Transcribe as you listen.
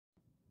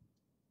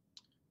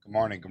Good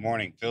morning. Good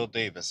morning. Phil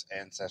Davis,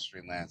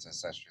 Ancestry Lands,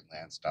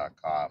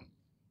 ancestrylands.com.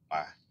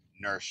 My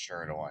nurse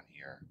shirt on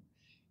here.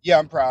 Yeah,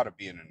 I'm proud of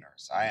being a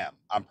nurse. I am.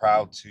 I'm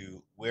proud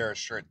to wear a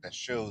shirt that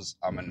shows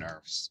I'm a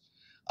nurse.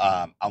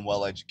 I'm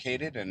well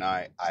educated and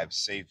I've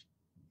saved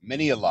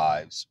many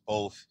lives,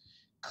 both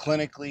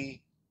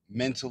clinically,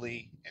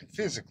 mentally, and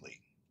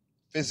physically.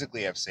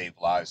 Physically, I've saved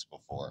lives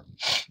before.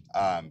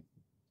 Um,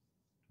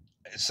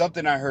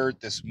 Something I heard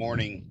this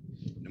morning,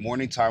 in the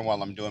morning time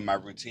while I'm doing my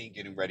routine,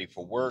 getting ready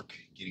for work,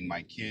 getting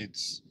my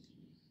kids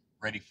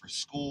ready for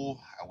school.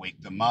 I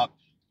wake them up,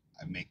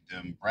 I make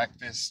them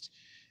breakfast,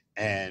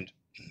 and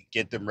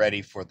get them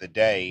ready for the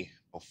day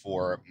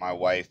before my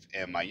wife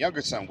and my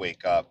younger son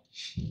wake up.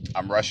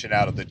 I'm rushing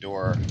out of the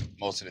door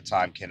most of the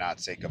time,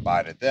 cannot say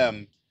goodbye to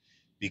them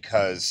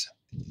because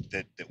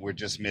that we're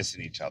just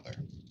missing each other.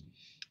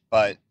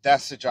 But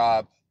that's the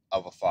job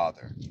of a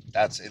father.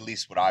 That's at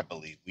least what I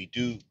believe. We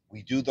do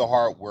the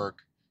hard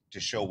work to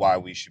show why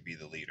we should be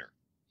the leader.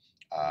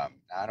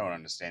 I don't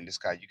understand this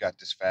guy. You got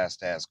this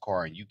fast ass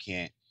car and you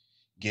can't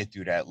get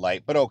through that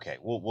light. But okay,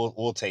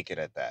 we'll take it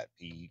at that.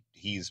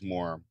 He's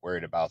more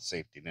worried about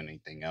safety than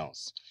anything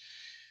else.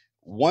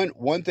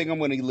 One thing I'm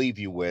going to leave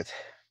you with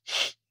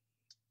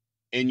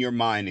in your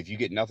mind, if you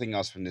get nothing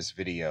else from this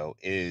video,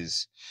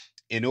 is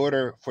in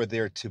order for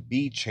there to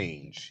be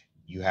change,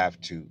 you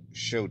have to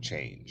show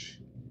change.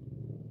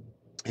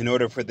 In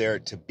order for there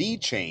to be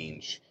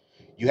change,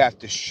 you have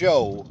to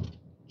show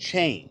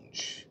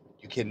change.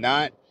 You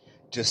cannot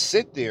just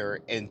sit there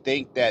and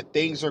think that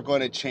things are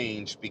going to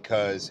change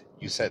because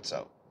you said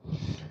so.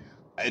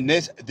 And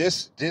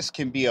this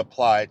can be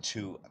applied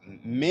to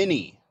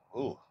many.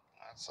 Ooh,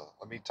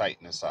 let me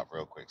tighten this up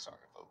real quick. Sorry,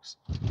 folks.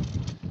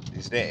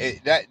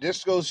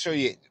 This goes to show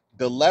you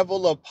the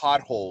level of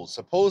potholes.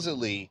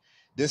 Supposedly,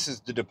 this is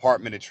the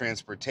Department of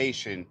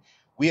Transportation.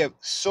 We have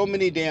so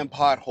many damn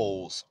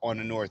potholes on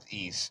the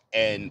Northeast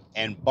and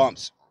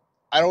bumps.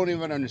 I don't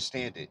even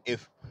understand it.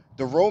 If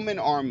the Roman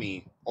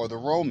army or the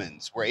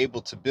Romans were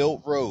able to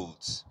build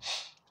roads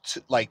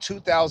like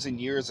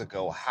 2,000 years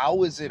ago,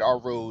 how is it our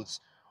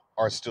roads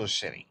are still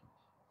shitty?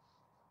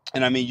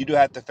 And I mean, you do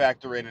have to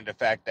factor in the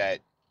fact that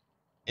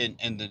in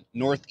the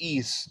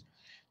Northeast,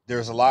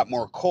 there's a lot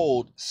more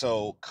cold,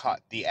 so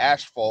the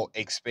asphalt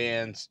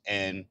expands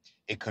and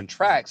it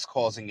contracts,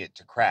 causing it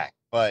to crack.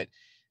 But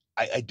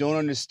I don't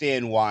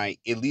understand why,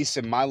 at least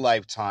in my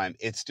lifetime,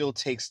 it still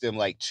takes them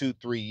like 2,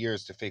 3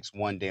 years to fix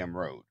one damn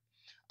road.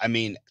 I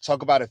mean,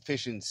 talk about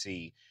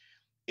efficiency.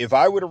 If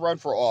I were to run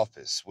for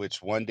office,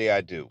 which one day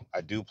I do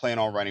plan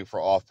on running for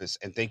office.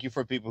 And thank you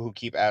for people who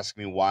keep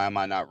asking me, why am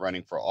I not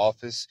running for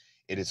office?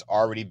 It has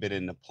already been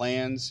in the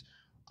plans.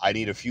 I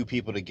need a few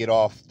people to get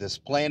off this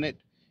planet,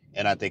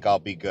 and I think I'll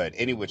be good.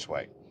 Any which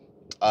way.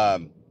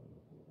 Um,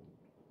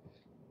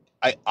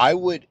 I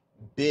would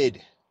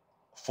bid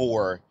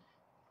for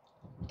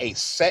a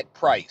set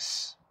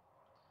price,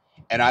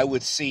 and I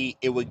would see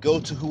it would go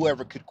to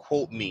whoever could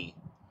quote me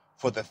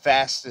for the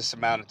fastest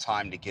amount of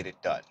time to get it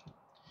done.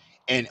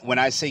 And when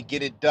I say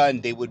get it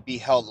done, they would be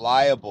held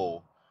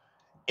liable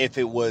if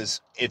it was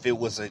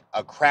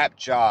a crap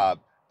job.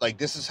 Like,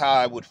 this is how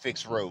I would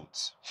fix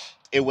roads.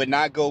 It would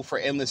not go for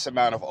endless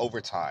amount of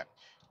overtime.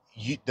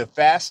 The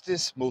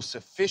fastest, most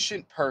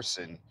efficient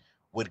person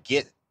would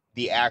get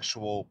the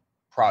actual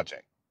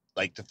project,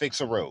 like to fix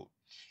a road.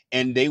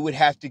 And they would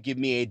have to give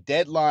me a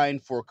deadline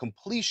for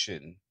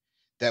completion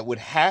that would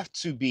have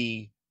to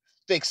be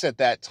fixed at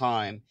that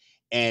time.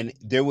 And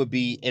there would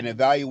be an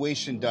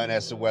evaluation done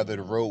as to whether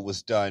the road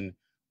was done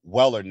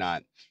well or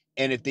not.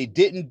 And if they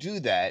didn't do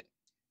that,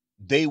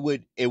 it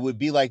would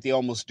be like they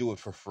almost do it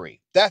for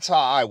free. That's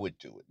how I would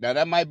do it. Now,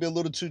 that might be a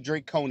little too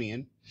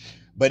draconian,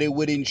 but it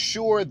would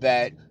ensure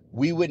that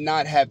we would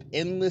not have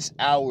endless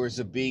hours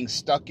of being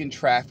stuck in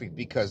traffic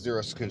because there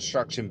is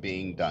construction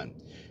being done.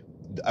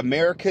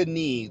 America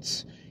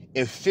needs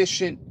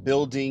efficient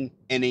building,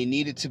 and they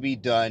need it to be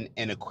done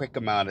in a quick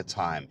amount of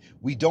time.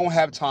 We don't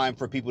have time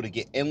for people to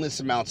get endless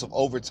amounts of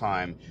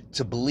overtime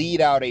to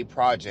bleed out a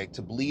project,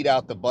 to bleed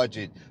out the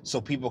budget so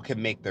people can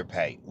make their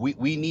pay.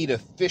 We need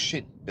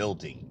efficient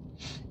building.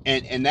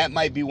 And that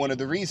might be one of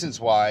the reasons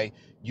why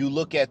you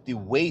look at the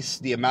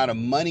waste, the amount of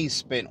money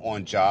spent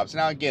on jobs.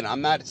 Now, again,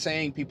 I'm not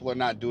saying people are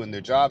not doing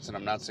their jobs, and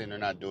I'm not saying they're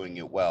not doing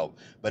it well,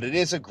 but it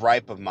is a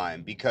gripe of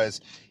mine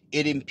because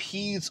it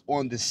impedes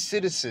on the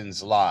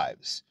citizens'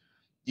 lives.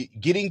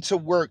 Getting to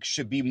work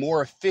should be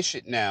more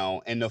efficient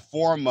now in the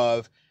form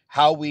of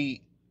how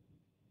we.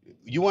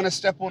 You want to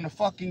step on the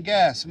fucking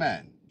gas,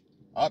 man.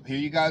 Up here,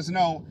 you guys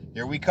know.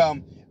 Here we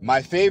come.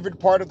 My favorite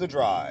part of the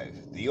drive.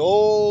 The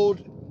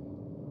old.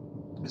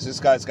 This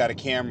guy's got a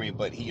Camry,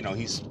 but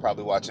he's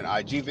probably watching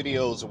IG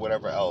videos or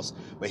whatever else.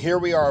 But here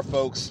we are,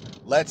 folks.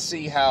 Let's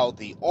see how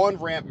the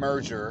on-ramp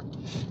merger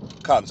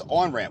comes.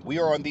 On-ramp. We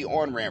are on the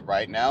on-ramp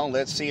right now.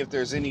 Let's see if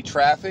there's any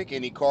traffic,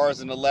 any cars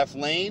in the left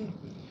lane.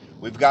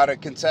 We've got a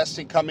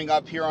contestant coming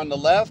up here on the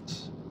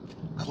left.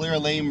 Clear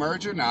lane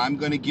merger. Now I'm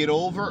going to get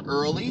over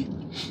early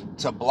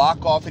to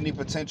block off any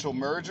potential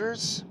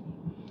mergers.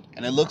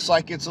 And it looks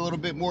like it's a little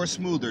bit more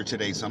smoother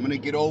today. So I'm going to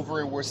get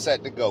over and we're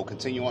set to go.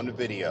 Continue on the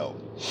video.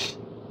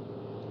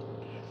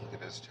 Look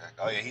at this check.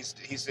 Oh yeah, he's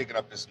sticking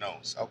up his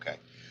nose. Okay.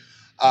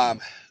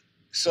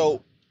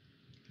 So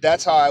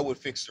that's how I would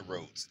fix the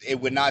roads. It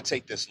would not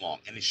take this long,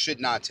 and it should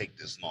not take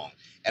this long.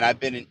 And I've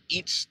been in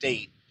each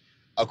state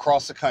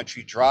across the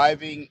country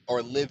driving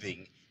or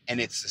living,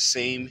 and it's the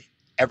same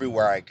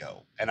everywhere I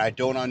go. And I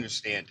don't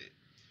understand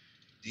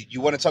it. You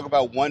want to talk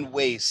about one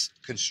waste,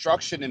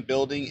 construction and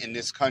building in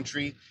this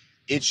country,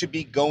 it should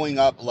be going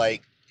up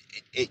like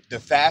the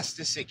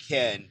fastest it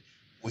can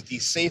with the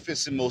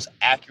safest and most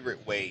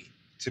accurate way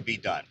to be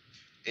done.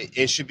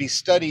 It should be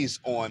studies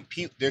on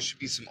people. There should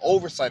be some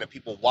oversight of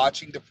people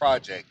watching the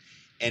project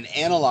and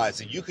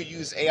analyzing. You could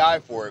use AI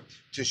for it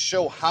to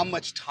show how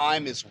much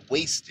time is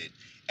wasted.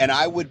 And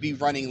I would be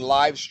running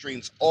live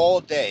streams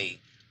all day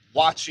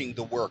watching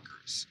the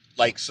workers.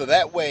 Like, so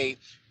that way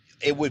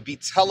it would be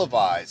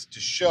televised to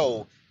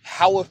show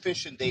how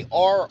efficient they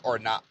are or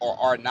not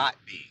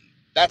being.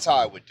 That's how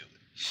I would do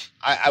it.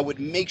 I would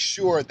make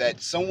sure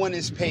that someone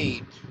is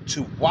paid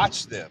to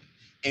watch them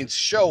and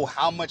show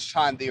how much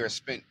time they are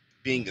spent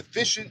being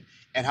efficient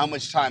and how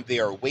much time they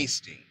are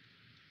wasting,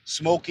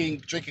 smoking,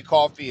 drinking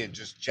coffee, and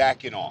just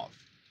jacking off.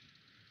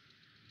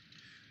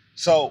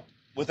 So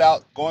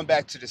without going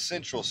back to the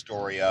central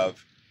story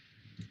of,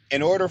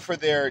 in order for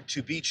there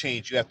to be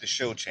change, you have to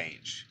show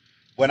change.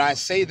 When I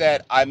say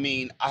that, I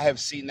mean, I have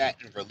seen that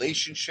in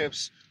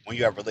relationships, when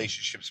you have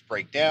relationships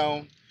break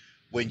down,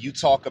 when you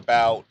talk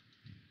about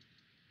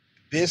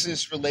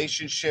business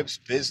relationships,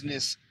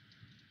 business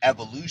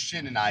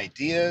evolution and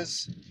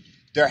ideas,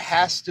 there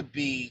has to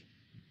be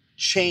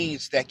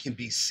change that can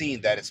be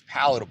seen, that is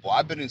palatable.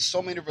 I've been in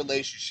so many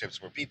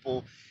relationships where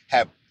people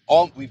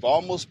we've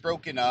almost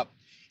broken up,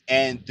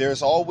 and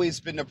there's always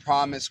been the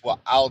promise,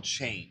 well, I'll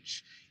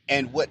change.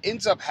 And what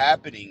ends up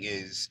happening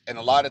is, and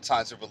a lot of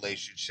times in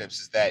relationships,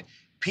 is that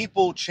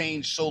people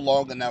change so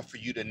long enough for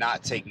you to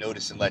not take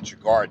notice and let your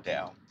guard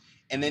down.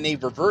 And then they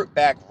revert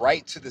back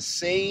right to the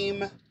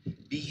same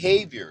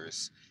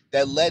behaviors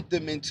that led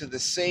them into the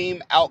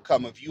same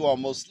outcome of you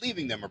almost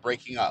leaving them or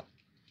breaking up.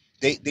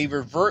 They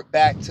revert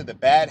back to the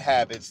bad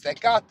habits that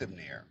got them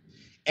there.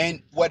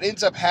 And what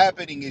ends up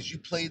happening is you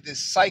play this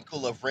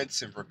cycle of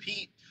rinse and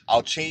repeat.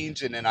 I'll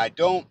change and then I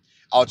don't.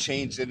 I'll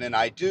change and then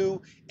I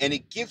do. And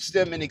it gives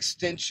them an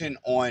extension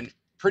on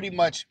pretty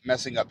much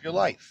messing up your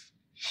life.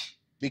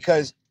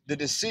 Because the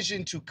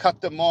decision to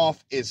cut them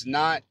off is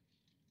not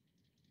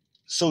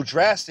so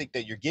drastic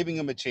that you're giving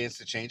them a chance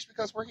to change,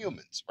 because we're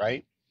humans,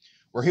 right?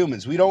 We're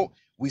humans.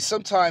 We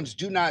sometimes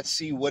do not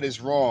see what is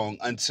wrong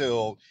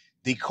until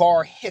the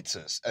car hits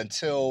us,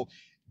 until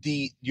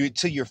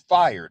you're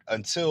fired,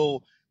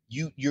 until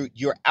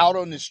you're out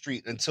on the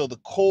street, until the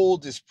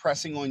cold is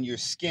pressing on your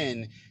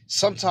skin.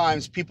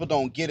 Sometimes people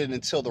don't get it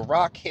until the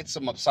rock hits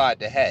them upside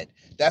the head.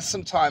 That's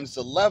sometimes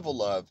the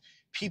level of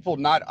people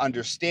not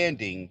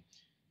understanding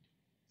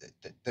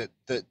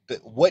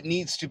what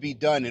needs to be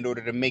done in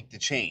order to make the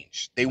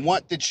change. They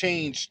want the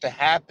change to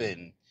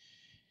happen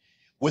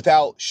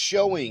without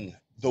showing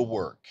the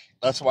work.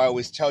 That's why I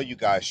always tell you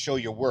guys, show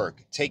your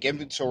work. Take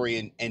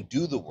inventory and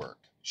do the work.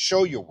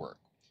 Show your work.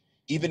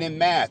 Even in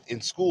math, in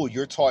school,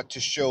 you're taught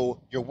to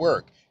show your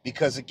work.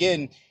 Because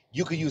again,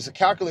 you could use a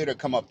calculator to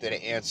come up to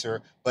the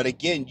answer, but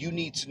again, you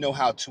need to know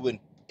how to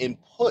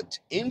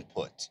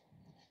input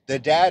the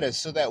data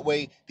so that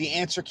way the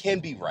answer can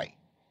be right.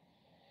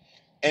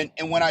 And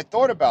when I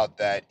thought about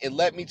that, it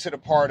led me to the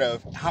part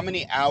of how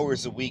many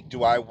hours a week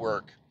do I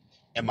work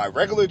in my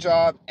regular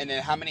job, and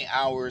then how many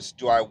hours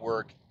do I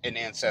work in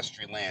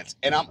Ancestry Lands.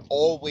 And I'm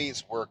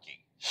always working.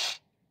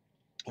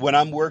 When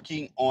I'm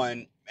working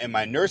in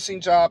my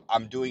nursing job,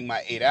 I'm doing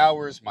my 8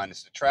 hours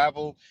minus the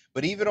travel.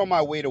 But even on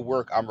my way to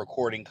work, I'm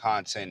recording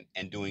content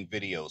and doing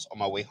videos. On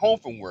my way home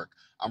from work,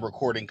 I'm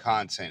recording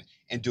content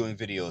and doing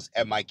videos.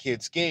 At my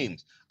kids'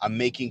 games, I'm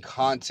making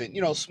content,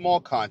 small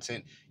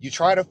content. You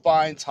try to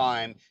find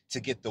time to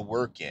get the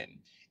work in.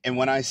 And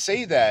when I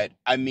say that,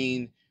 I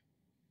mean,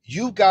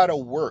 you got to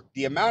work.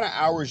 The amount of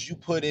hours you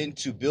put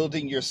into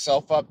building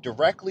yourself up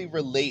directly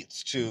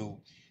relates to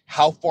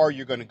how far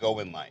you're going to go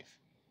in life.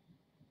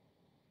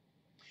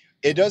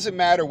 It doesn't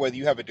matter whether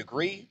you have a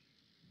degree.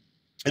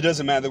 It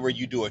doesn't matter where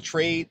you do a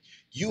trade.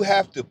 You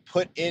have to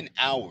put in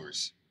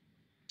hours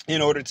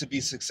in order to be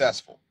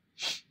successful.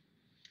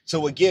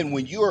 So again,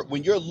 when you're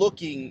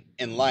looking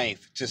in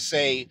life to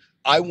say,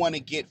 I want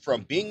to get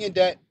from being in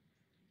debt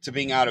to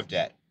being out of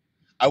debt.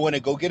 I want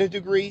to go get a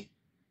degree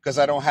because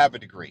I don't have a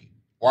degree.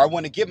 Or I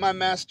want to get my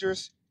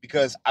master's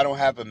because I don't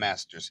have a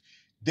master's.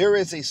 There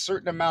is a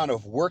certain amount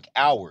of work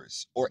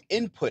hours or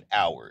input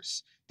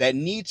hours that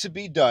need to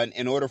be done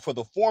in order for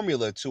the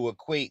formula to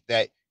equate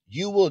that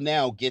you will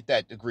now get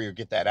that degree or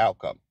get that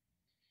outcome.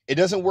 It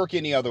doesn't work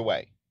any other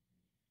way.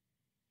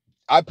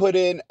 I put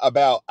in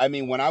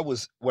when I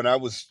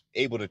was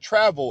able to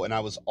travel and I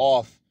was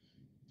off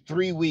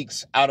 3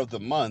 weeks out of the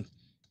month,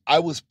 I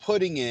was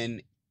putting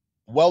in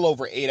well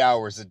over 8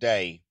 hours a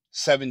day,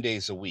 7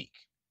 days a week,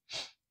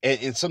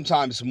 and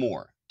sometimes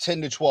more,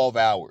 10 to 12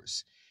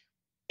 hours.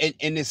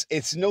 and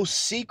it's no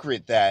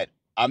secret that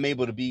I'm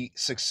able to be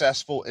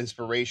successful,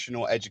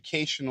 inspirational,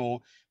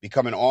 educational,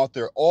 become an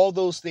author. All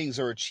those things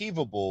are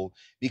achievable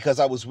because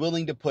I was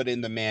willing to put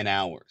in the man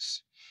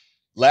hours.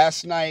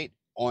 Last night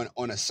on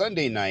a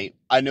Sunday night,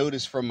 I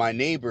noticed from my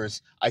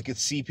neighbors, I could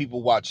see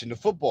people watching the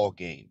football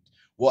game.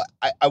 Well,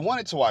 I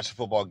wanted to watch the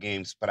football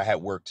games, but I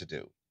had work to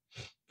do.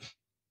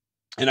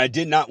 And I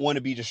did not want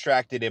to be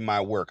distracted in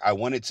my work. I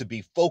wanted to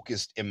be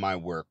focused in my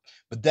work.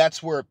 But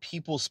that's where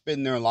people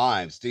spend their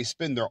lives. They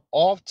spend their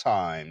off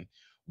time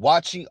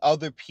watching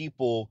other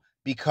people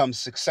become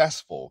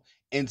successful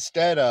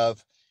instead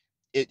of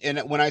it. And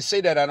when I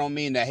say that, I don't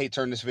mean that, hey,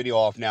 turn this video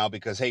off now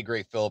because, hey,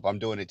 great, Philip, I'm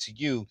doing it to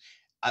you.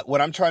 What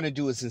I'm trying to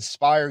do is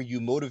inspire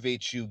you,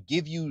 motivate you,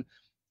 give you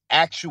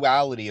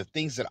actuality of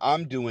things that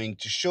I'm doing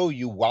to show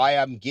you why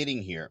I'm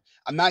getting here.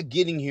 I'm not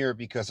getting here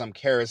because I'm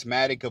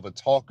charismatic of a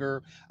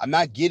talker. I'm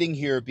not getting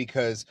here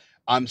because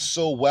I'm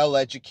so well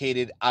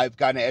educated. I've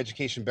got an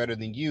education better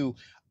than you.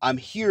 I'm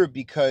here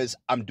because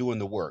I'm doing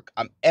the work.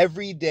 I'm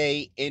every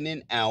day in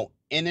and out,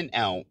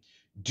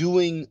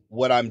 doing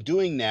what I'm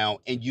doing now,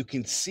 and you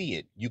can see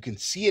it. You can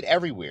see it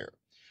everywhere.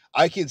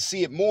 I can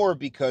see it more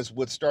because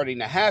what's starting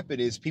to happen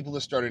is people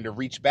are starting to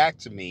reach back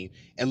to me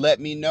and let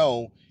me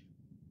know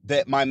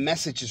that my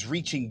message is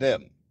reaching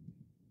them.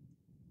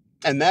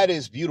 And that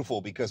is beautiful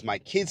because my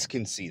kids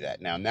can see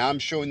that now. Now I'm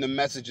showing them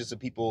messages of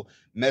people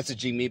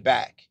messaging me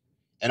back.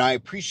 And I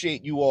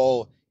appreciate you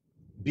all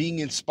being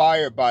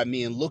inspired by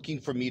me and looking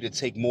for me to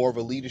take more of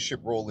a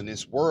leadership role in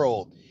this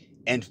world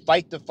and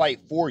fight the fight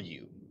for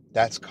you.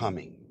 That's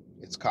coming.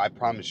 I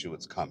promise you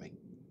it's coming.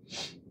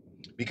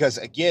 Because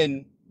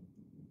again,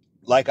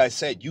 like I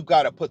said, you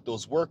got to put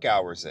those work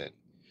hours in.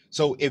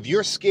 So if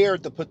you're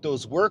scared to put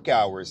those work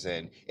hours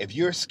in, if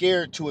you're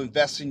scared to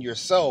invest in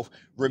yourself,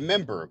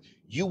 remember,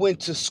 you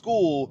went to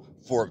school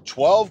for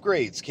 12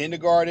 grades,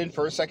 kindergarten,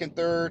 first, second,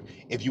 third.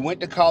 If you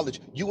went to college,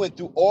 you went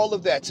through all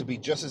of that to be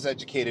just as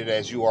educated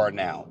as you are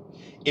now.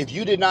 If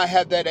you did not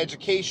have that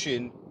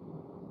education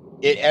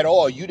at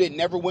all, you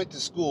never went to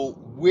school,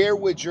 where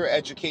would your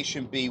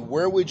education be?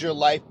 Where would your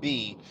life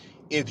be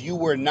if you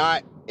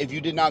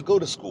did not go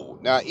to school?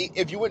 Now,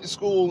 if you went to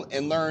school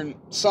and learned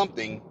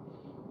something,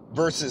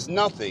 versus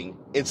nothing,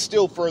 it's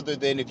still further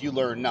than if you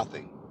learned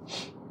nothing.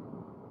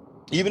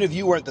 Even if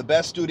you weren't the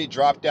best student,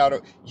 dropped out,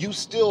 or you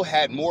still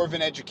had more of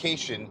an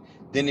education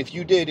than if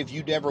you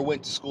never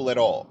went to school at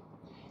all.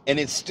 And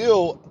it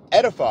still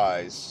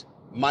edifies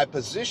my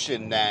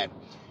position that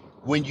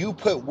when you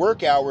put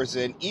work hours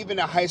in, even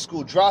a high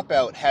school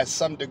dropout has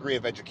some degree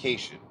of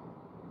education.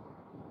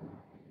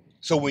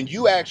 So when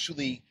you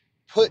actually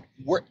put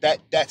work,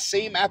 that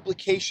same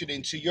application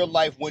into your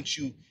life, once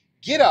you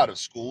get out of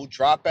school,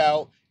 drop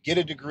out, get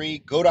a degree,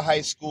 go to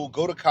high school,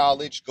 go to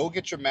college, go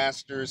get your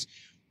master's,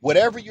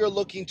 whatever you're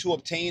looking to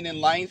obtain in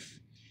life,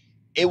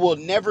 it will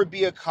never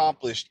be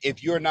accomplished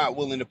if you're not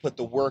willing to put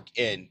the work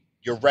in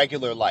your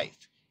regular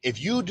life. If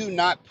you do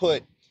not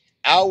put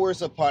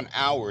hours upon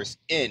hours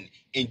in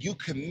and you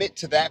commit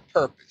to that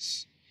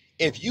purpose,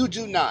 if you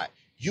do not,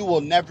 you will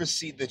never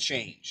see the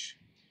change.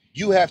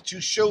 You have to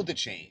show the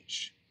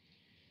change.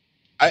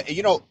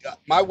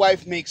 My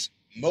wife makes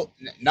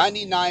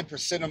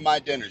 99% of my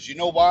dinners. You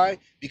know why?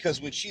 Because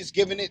when she's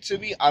giving it to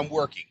me, I'm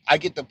working. I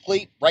get the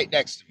plate right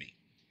next to me.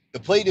 The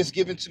plate is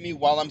given to me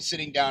while I'm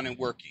sitting down and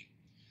working.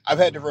 I've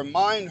had to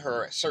remind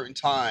her at certain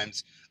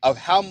times of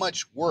how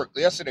much work.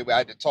 Yesterday, I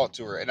had to talk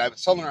to her, and I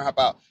was telling her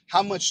about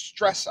how much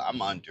stress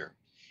I'm under.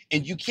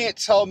 And you can't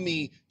tell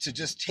me to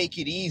just take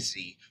it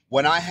easy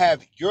when I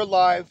have your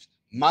life,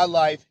 my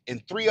life,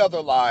 and 3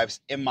 other lives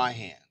in my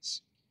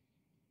hands.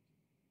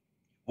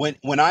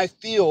 When I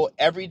feel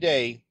every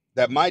day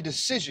that my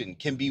decision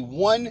can be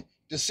one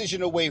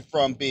decision away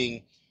from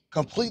being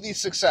completely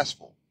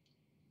successful,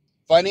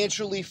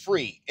 financially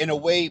free in a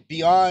way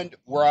beyond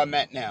where I'm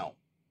at now,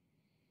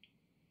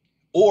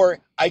 or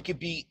I could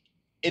be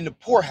in the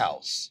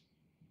poorhouse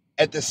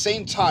at the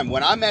same time,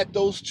 when I'm at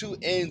those two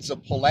ends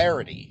of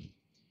polarity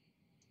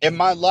in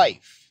my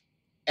life,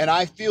 and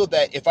I feel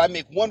that if I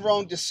make one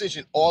wrong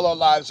decision, all our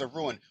lives are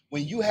ruined.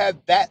 When you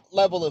have that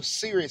level of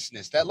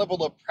seriousness, that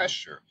level of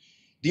pressure,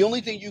 the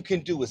only thing you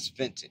can do is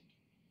vent it.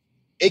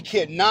 It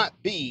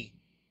cannot be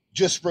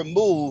just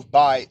removed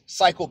by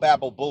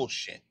psychobabble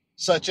bullshit,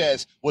 such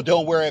as, well,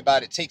 don't worry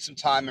about it, take some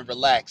time and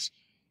relax.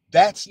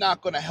 That's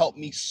not going to help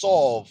me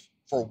solve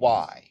for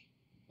why.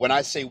 When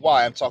I say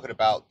why, I'm talking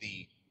about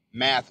the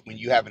math. When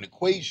you have an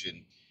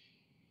equation,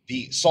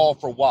 the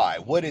solve for why.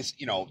 What is,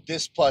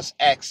 this plus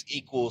X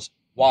equals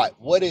Y?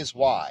 What is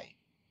Y?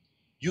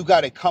 You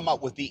got to come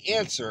up with the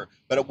answer.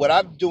 But what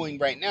I'm doing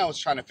right now is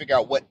trying to figure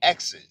out what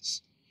X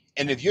is.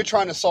 And if you're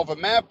trying to solve a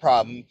math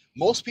problem,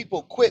 most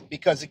people quit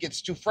because it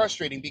gets too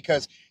frustrating,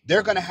 because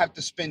they're going to have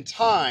to spend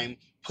time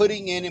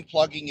putting in and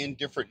plugging in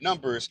different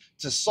numbers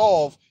to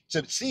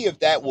see if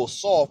that will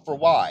solve for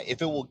Y,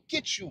 if it will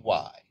get you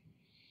Y.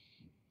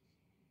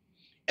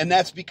 And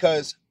that's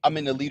because I'm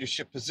in a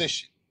leadership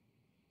position.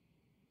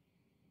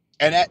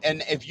 And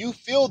if you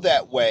feel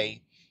that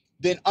way,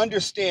 then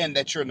understand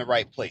that you're in the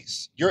right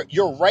place.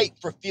 You're right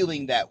for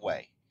feeling that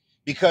way.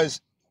 Because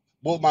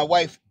what my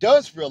wife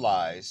does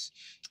realize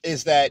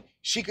is that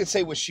she could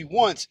say what she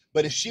wants,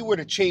 but if she were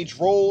to change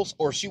roles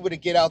or she were to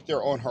get out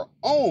there on her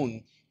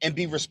own and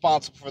be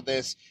responsible for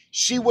this,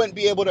 she wouldn't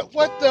be able to,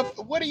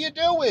 what are you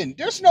doing?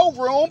 There's no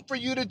room for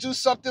you to do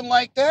something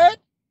like that.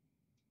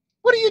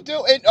 What are you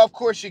doing? And of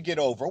course you get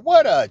over.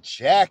 What a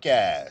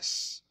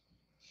jackass.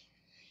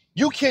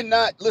 You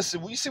cannot,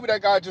 listen, when you see what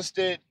that guy just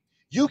did,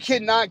 you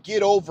cannot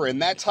get over in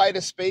that tight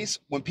of space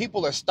when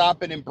people are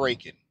stopping and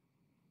braking.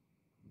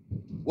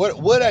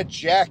 What a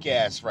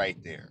jackass right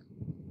there.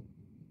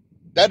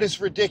 That is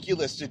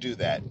ridiculous to do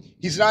that.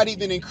 He's not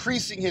even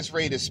increasing his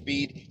rate of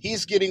speed.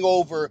 He's getting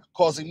over,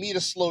 causing me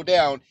to slow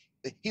down.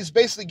 He's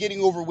basically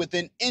getting over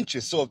within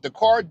inches. So if the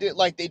car did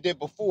like they did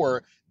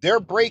before, they're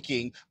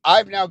braking,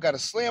 I've now got to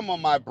slam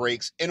on my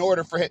brakes in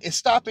order for him. It's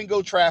stop and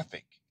go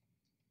traffic.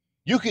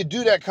 You could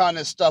do that kind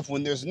of stuff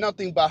when there's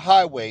nothing but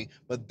highway,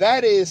 but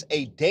that is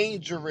a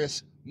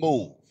dangerous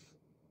move.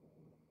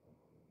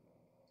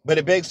 But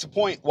it begs the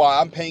point why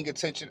I'm paying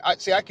attention. I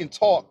can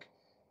talk,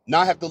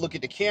 not have to look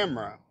at the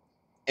camera,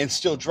 and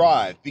still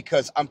drive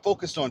because I'm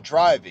focused on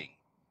driving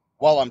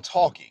while I'm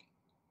talking.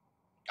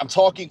 I'm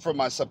talking from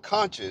my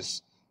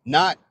subconscious,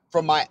 not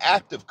from my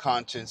active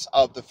conscience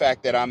of the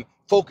fact that I'm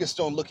focused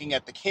on looking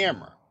at the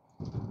camera.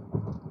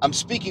 I'm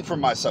speaking from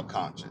my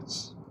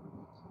subconscious.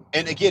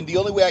 And again, the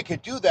only way I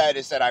could do that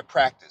is that I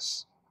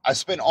practice. I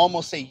spent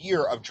almost a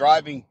year of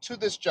driving to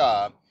this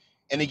job.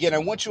 And again, I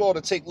want you all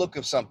to take a look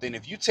of something.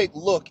 If you take a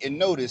look and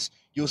notice,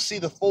 you'll see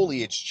the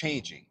foliage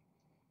changing.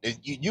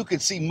 You can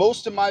see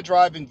most of my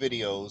driving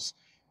videos.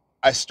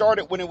 I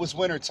started when it was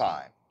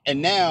wintertime,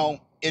 and now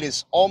it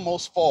is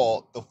almost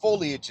fall. The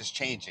foliage is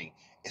changing.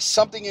 It's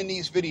something in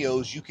these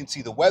videos. You can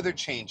see the weather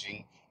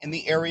changing in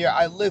the area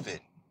I live in.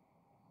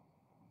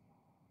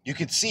 You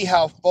can see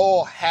how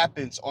fall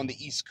happens on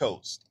the East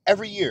Coast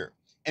every year,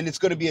 and it's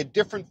going to be a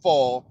different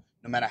fall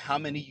no matter how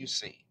many you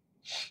see.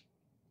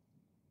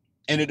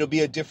 And it'll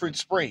be a different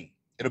spring.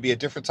 It'll be a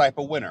different type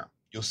of winter.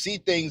 You'll see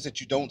things that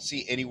you don't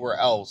see anywhere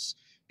else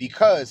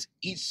because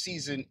each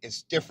season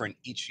is different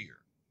each year.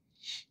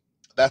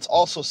 That's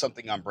also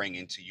something I'm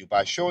bringing to you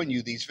by showing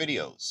you these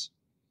videos.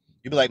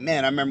 You'll be like,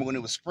 man, I remember when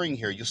it was spring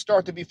here. You'll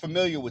start to be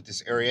familiar with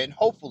this area, and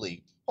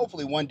hopefully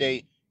one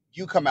day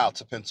you come out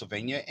to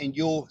Pennsylvania and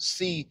you'll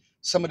see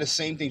some of the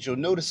same things. You'll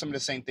notice some of the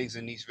same things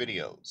in these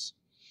videos.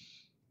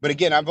 But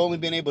again, I've only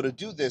been able to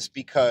do this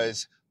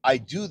because I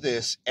do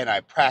this and I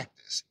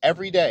practice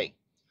every day.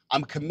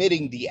 I'm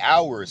committing the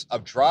hours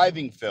of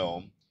driving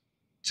film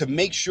to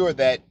make sure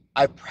that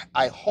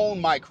I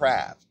hone my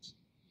craft.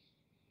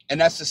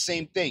 And that's the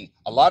same thing.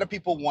 A lot of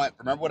people want,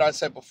 remember what I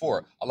said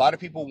before, a lot of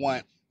people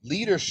want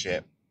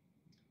leadership,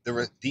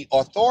 the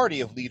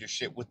authority of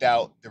leadership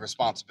without the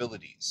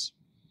responsibilities.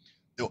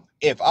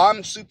 If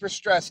I'm super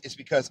stressed, it's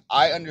because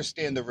I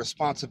understand the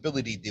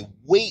responsibility, the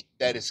weight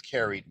that is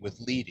carried with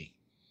leading.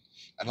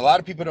 And a lot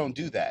of people don't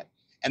do that.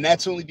 And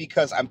that's only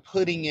because I'm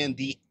putting in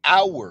the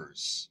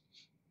hours,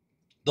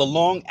 the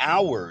long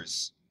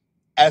hours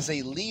as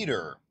a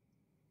leader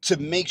to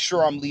make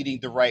sure I'm leading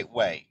the right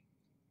way.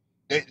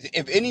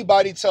 If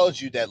anybody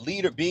tells you that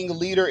being a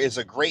leader is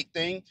a great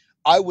thing,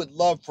 I would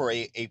love for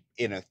an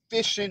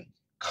efficient,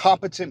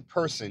 competent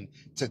person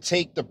to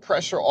take the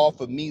pressure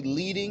off of me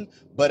leading,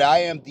 but I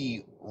am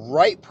the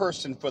right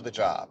person for the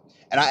job.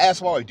 And I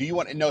asked my wife, do you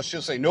want to know?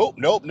 She'll say, nope.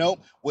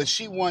 What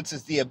she wants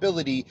is the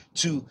ability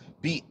to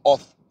be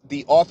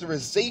the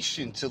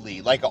authorization to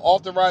lead, like an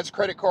authorized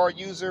credit card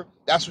user.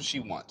 That's what she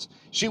wants.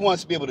 She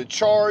wants to be able to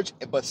charge,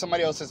 but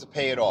somebody else has to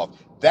pay it off.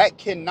 That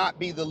cannot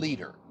be the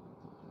leader.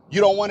 You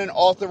don't want an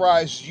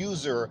authorized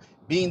user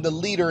being the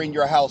leader in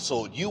your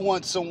household. You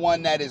want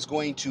someone that is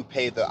going to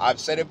I've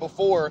said it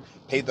before,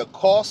 pay the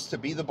cost to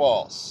be the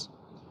boss.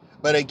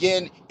 But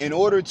again, in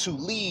order to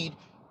lead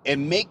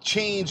and make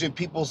change in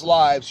people's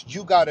lives,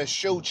 you got to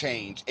show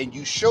change. And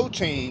you show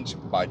change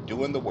by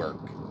doing the work.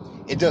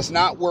 It does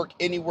not work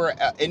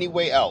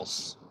anyway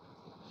else.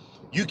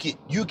 You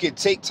could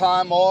take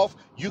time off.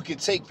 You could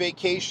take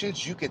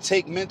vacations. You could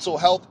take mental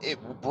health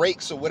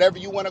breaks or whatever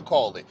you want to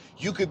call it.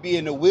 You could be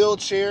in a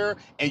wheelchair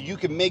and you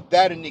can make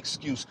that an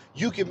excuse.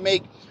 You can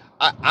make,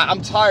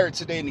 I'm tired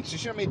today an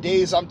excuse. You know how many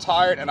days I'm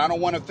tired and I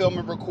don't want to film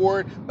and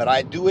record, but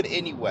I do it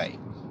anyway.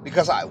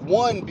 Because I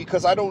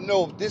don't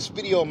know if this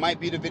video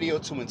might be the video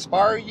to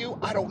inspire you.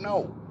 I don't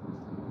know.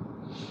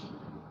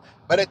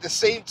 But at the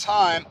same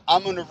time,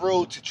 I'm on the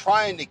road to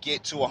trying to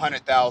get to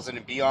 100,000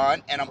 and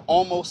beyond, and I'm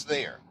almost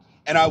there.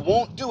 And I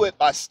won't do it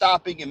by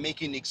stopping and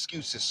making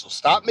excuses. So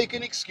stop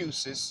making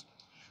excuses.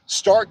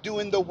 Start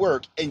doing the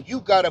work, and you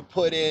got to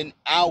put in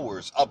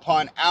hours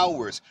upon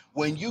hours.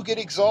 When you get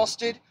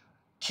exhausted,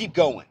 keep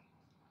going.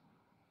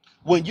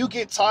 When you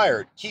get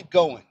tired, keep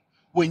going.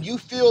 When you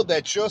feel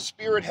that your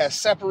spirit has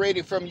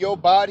separated from your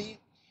body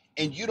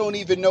and you don't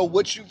even know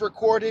what you've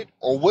recorded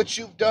or what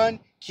you've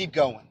done, keep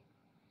going.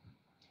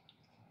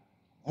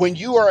 When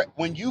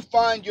you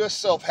find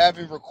yourself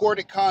having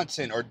recorded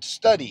content or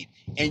studied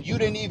and you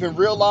didn't even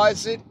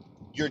realize it,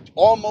 You're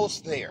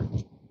almost there.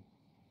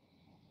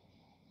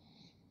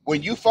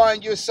 When you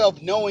find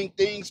yourself knowing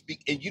things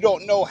and you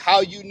don't know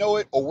how you know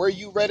it or where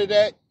you read it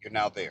at, you're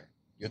now there.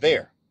 You're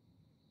there.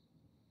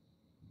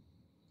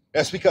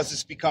 That's because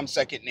it's become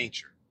second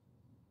nature.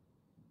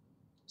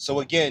 So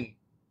again,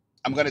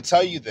 I'm going to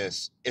tell you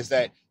this, is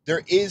that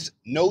there is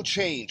no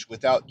change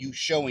without you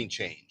showing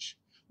change.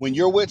 When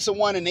you're with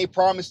someone and they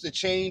promise to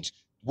change,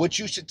 what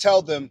you should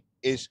tell them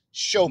is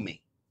show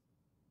me.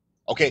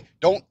 Okay,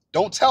 don't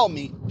tell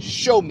me,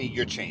 show me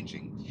you're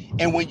changing.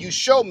 And when you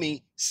show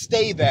me,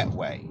 stay that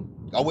way.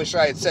 I wish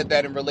I had said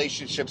that in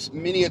relationships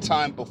many a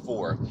time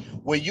before.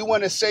 When you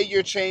want to say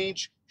your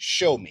change,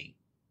 show me.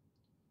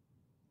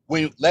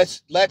 When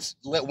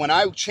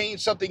I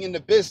change something in the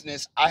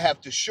business, I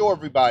have to show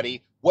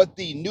everybody what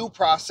the new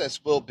process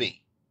will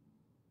be.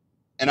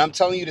 And I'm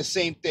telling you the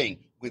same thing.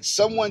 When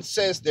someone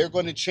says they're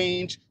going to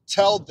change,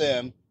 tell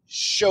them,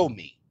 show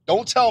me.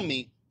 Don't tell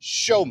me,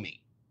 show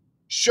me.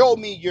 Show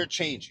me you're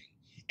changing.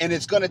 And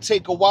it's going to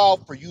take a while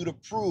for you to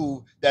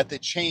prove that the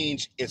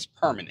change is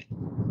permanent.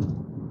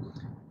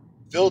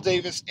 Phil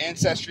Davis,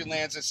 Ancestry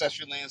Lands,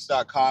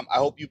 AncestryLands.com. I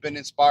hope you've been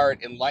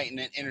inspired, enlightened,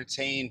 and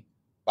entertained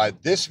by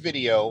this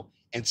video.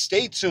 And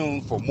stay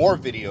tuned for more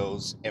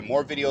videos and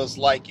more videos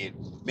like it.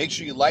 Make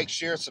sure you like,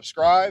 share,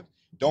 subscribe.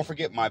 Don't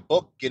forget my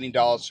book, Getting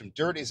Dollars from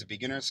Dirt, is a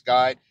beginner's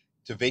guide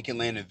to vacant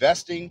land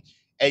investing.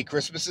 Hey,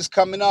 Christmas is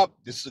coming up.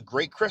 This is a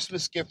great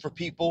Christmas gift for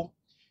people.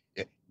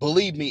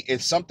 Believe me,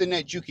 it's something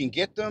that you can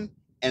get them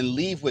and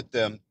leave with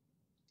them.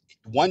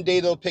 One day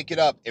they'll pick it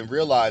up and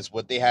realize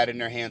what they had in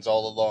their hands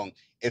all along.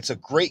 It's a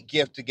great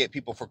gift to get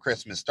people for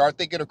Christmas. Start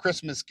thinking of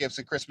Christmas gifts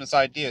and Christmas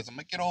ideas. I'm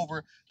going to get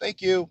over.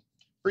 Thank you.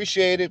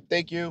 Appreciate it.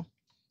 Thank you.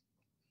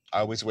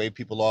 I always wave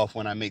people off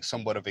when I make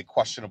somewhat of a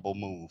questionable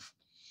move.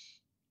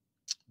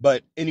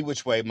 But any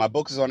which way, my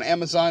book is on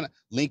Amazon.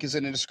 Link is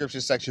in the description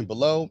section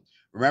below.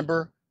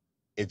 Remember,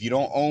 if you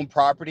don't own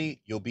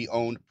property, you'll be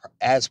owned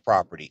as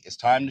property. It's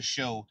time to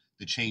show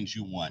the change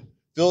you want.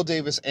 Phil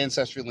Davis,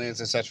 Ancestry Lands,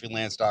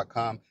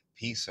 AncestryLands.com.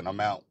 Peace, and I'm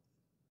out.